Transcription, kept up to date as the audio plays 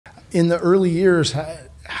in the early years,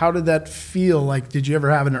 how did that feel? Like, did you ever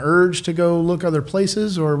have an urge to go look other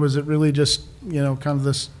places, or was it really just, kind of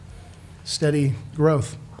this steady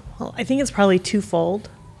growth? Well, I think it's probably twofold.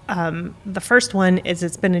 The first one is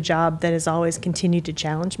it's been a job that has always continued to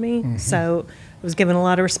challenge me. Mm-hmm. So I was given a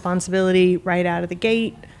lot of responsibility right out of the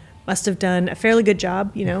gate. Must have done a fairly good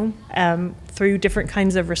job, through different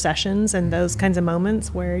kinds of recessions and those kinds of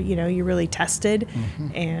moments where, you're really tested,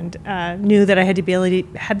 and knew that I had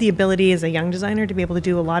the ability as a young designer to be able to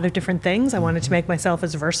do a lot of different things. I wanted to make myself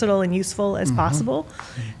as versatile and useful as possible.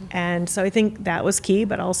 And so I think that was key,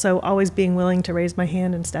 but also always being willing to raise my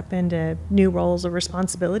hand and step into new roles or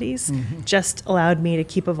responsibilities just allowed me to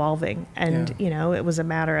keep evolving. And, it was a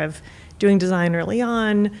matter of doing design early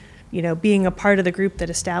on, being a part of the group that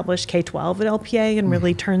established K-12 at LPA and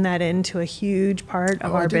really turned that into a huge part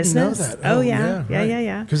of our business. I didn't know that.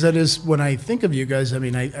 Yeah. Because that is, when I think of you guys,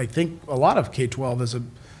 I think a lot of K-12 is a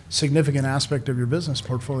significant aspect of your business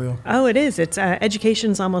portfolio. Oh, it is. It's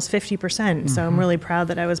education's almost 50%. So I'm really proud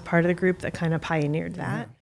that I was part of the group that kind of pioneered that.